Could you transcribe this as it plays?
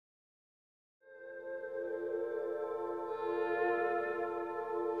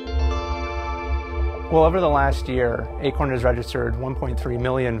Well, over the last year, ACORN has registered 1.3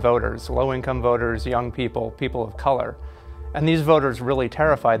 million voters, low-income voters, young people, people of color. And these voters really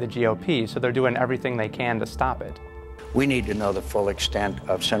terrify the GOP, so they're doing everything they can to stop it. We need to know the full extent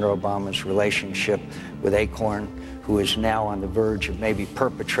of Senator Obama's relationship with ACORN, who is now on the verge of maybe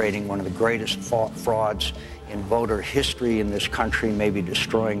perpetrating one of the greatest frauds in voter history in this country, maybe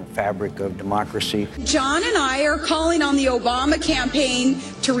destroying the fabric of democracy. John and I are calling on the Obama campaign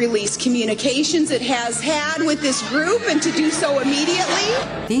to release communications it has had with this group and to do so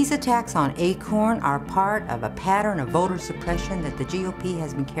immediately. These attacks on ACORN are part of a pattern of voter suppression that the GOP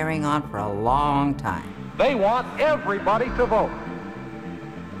has been carrying on for a long time. They want everybody to vote.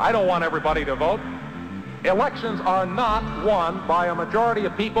 I don't want everybody to vote. Elections are not won by a majority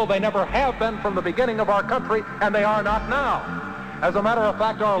of people. They never have been from the beginning of our country, and they are not now. As a matter of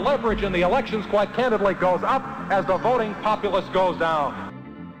fact, our leverage in the elections, quite candidly, goes up as the voting populace goes down.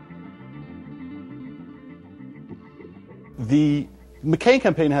 The McCain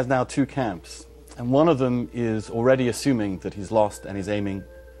campaign has now two camps, and one of them is already assuming that he's lost and is aiming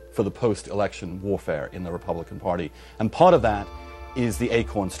for the post-election warfare in the Republican Party. And part of that is the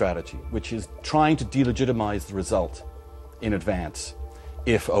ACORN strategy, which is trying to delegitimize the result in advance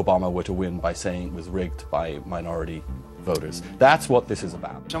if Obama were to win by saying it was rigged by minority voters. That's what this is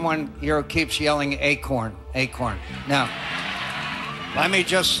about. Someone here keeps yelling ACORN, ACORN. Now, let me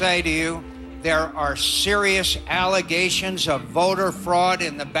just say to you, there are serious allegations of voter fraud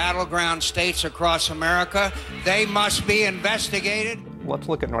in the battleground states across America. They must be investigated. Let's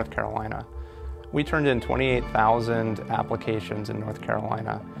look at North Carolina. We turned in 28,000 applications in North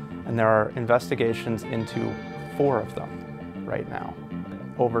Carolina, and there are investigations into 4 of them right now.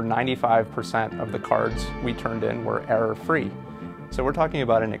 Over 95% of the cards we turned in were error-free. So we're talking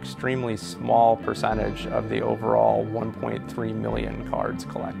about an extremely small percentage of the overall 1.3 million cards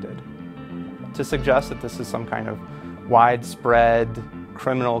collected. To suggest that this is some kind of widespread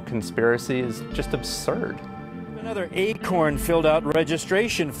criminal conspiracy is just absurd. Another ACORN filled out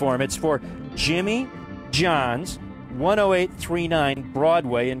registration form. It's for Jimmy Johns, 10839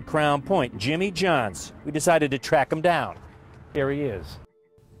 Broadway in Crown Point. Jimmy Johns. We decided to track him down. Here he is.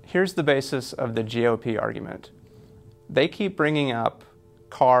 Here's the basis of the GOP argument. They keep bringing up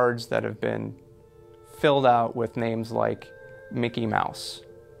cards that have been filled out with names like Mickey Mouse.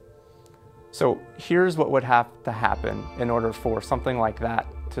 So here's what would have to happen in order for something like that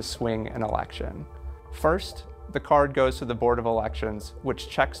to swing an election. First, the card goes to the Board of Elections, which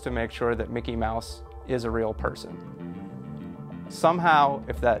checks to make sure that Mickey Mouse is a real person. Somehow,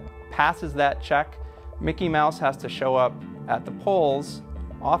 if that passes that check, Mickey Mouse has to show up at the polls,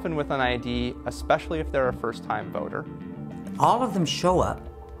 often with an ID, especially if they're a first-time voter. All of them show up,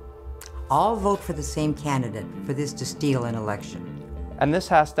 all vote for the same candidate for this to steal an election. And this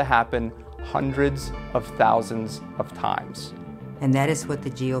has to happen hundreds of thousands of times. And that is what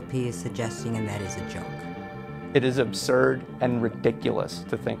the GOP is suggesting, and that is a joke. It is absurd and ridiculous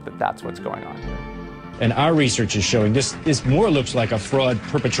to think that that's what's going on here. And our research is showing this more looks like a fraud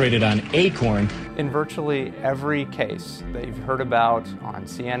perpetrated on ACORN. In virtually every case that you've heard about on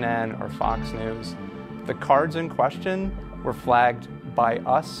CNN or Fox News, the cards in question were flagged by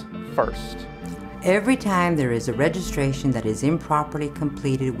us first. Every time there is a registration that is improperly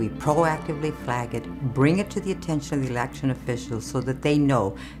completed, we proactively flag it, bring it to the attention of the election officials so that they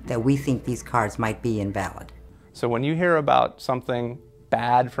know that we think these cards might be invalid. So when you hear about something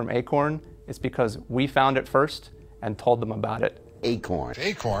bad from ACORN, it's because we found it first and told them about it. ACORN.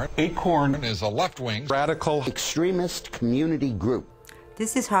 ACORN is a left-wing, radical, extremist community group.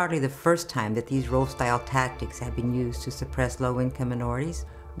 This is hardly the first time that these roll-style tactics have been used to suppress low-income minorities.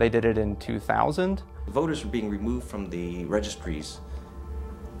 They did it in 2000. Voters were being removed from the registries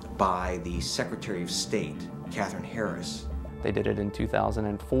by the Secretary of State, Katherine Harris. They did it in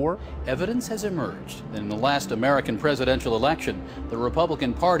 2004. Evidence has emerged that in the last American presidential election, the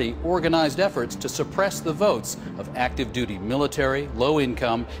Republican Party organized efforts to suppress the votes of active duty military,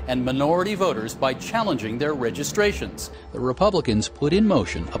 low-income, and minority voters by challenging their registrations. The Republicans put in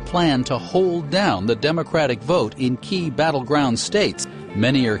motion a plan to hold down the Democratic vote in key battleground states.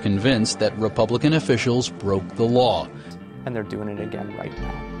 Many are convinced that Republican officials broke the law. And they're doing it again right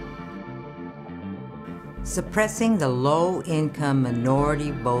now. Suppressing the low-income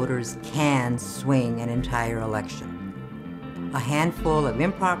minority voters can swing an entire election. A handful of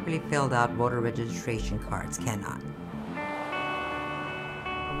improperly filled out voter registration cards cannot.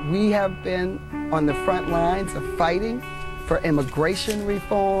 We have been on the front lines of fighting for immigration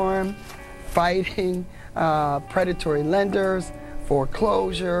reform, fighting predatory lenders,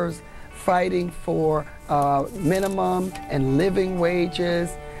 foreclosures, fighting for minimum and living wages.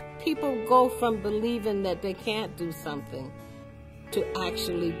 people go from believing that they can't do something to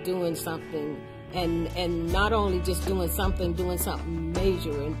actually doing something, and not only just doing something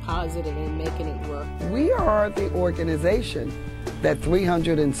major and positive and making it work. We are the organization that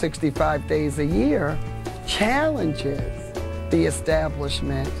 365 days a year challenges the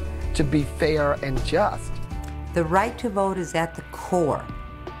establishment to be fair and just. The right to vote is at the core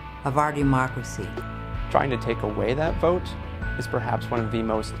of our democracy. Trying to take away that vote is perhaps one of the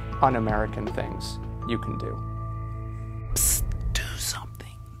most un-American things you can do.